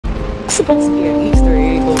supposed to be an Easter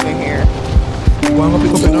egg over here. One go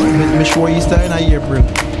pick up it. Make sure Easter in April.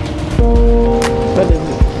 What is it?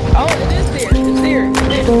 Oh, it is there. It's there.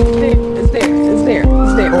 It's there. It's there.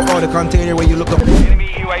 It's there. Oh, the container where you look up. Enemy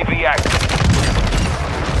UAV active.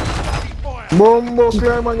 Mumbo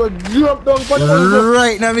climb and go jump down for the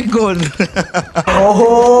Right now we good.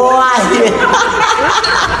 Oh,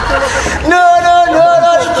 no,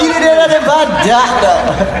 kill it at the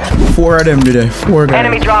bad. 4 of them today. 4 guys.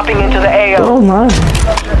 Enemy dropping into the AO. Oh my.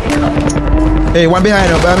 Hey, one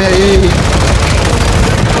behind us. Hey.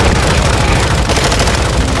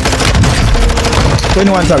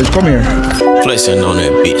 21 Savage, come here. Flexing on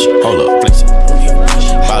that bitch. Hold up, flexing.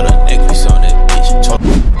 About a necklace on that bitch.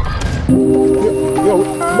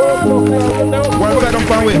 Why would I don't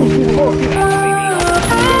find way?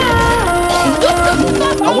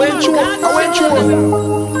 I went through.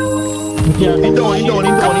 He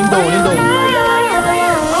down.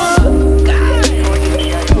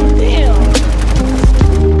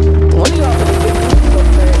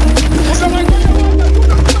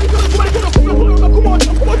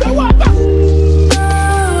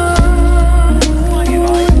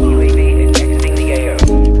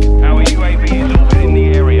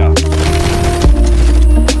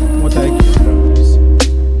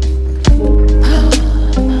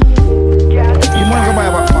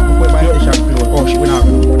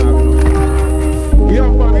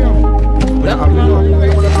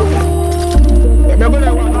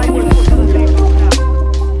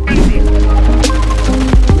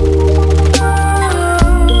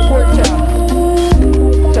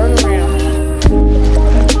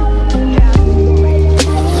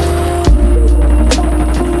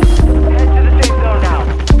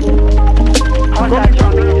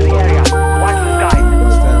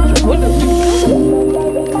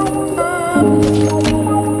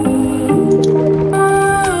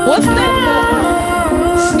 What's that?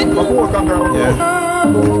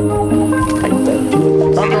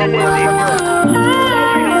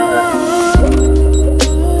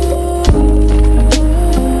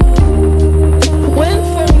 Win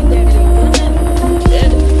for me, Daddy.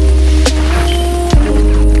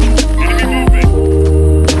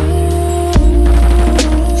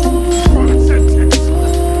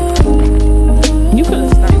 You could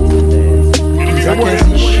have sniped his ass. I can't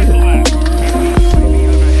see shit.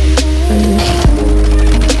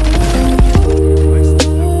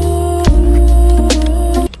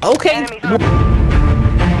 Okay.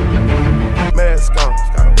 mask on,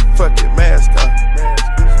 fuck it, mask on,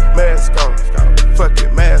 mask on, fuck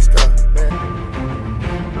it, mask on.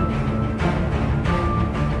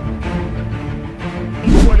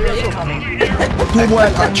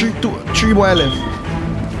 Three boy left.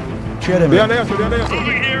 3 of them.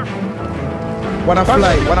 Wanna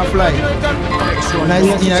fly.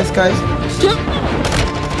 Nice guys.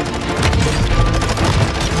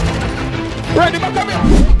 Ready, come here.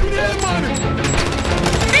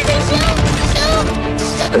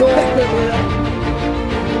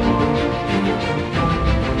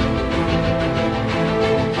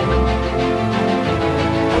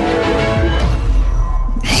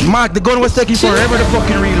 Mark, the gun was taking forever to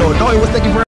fucking reload. No, it was taking forever.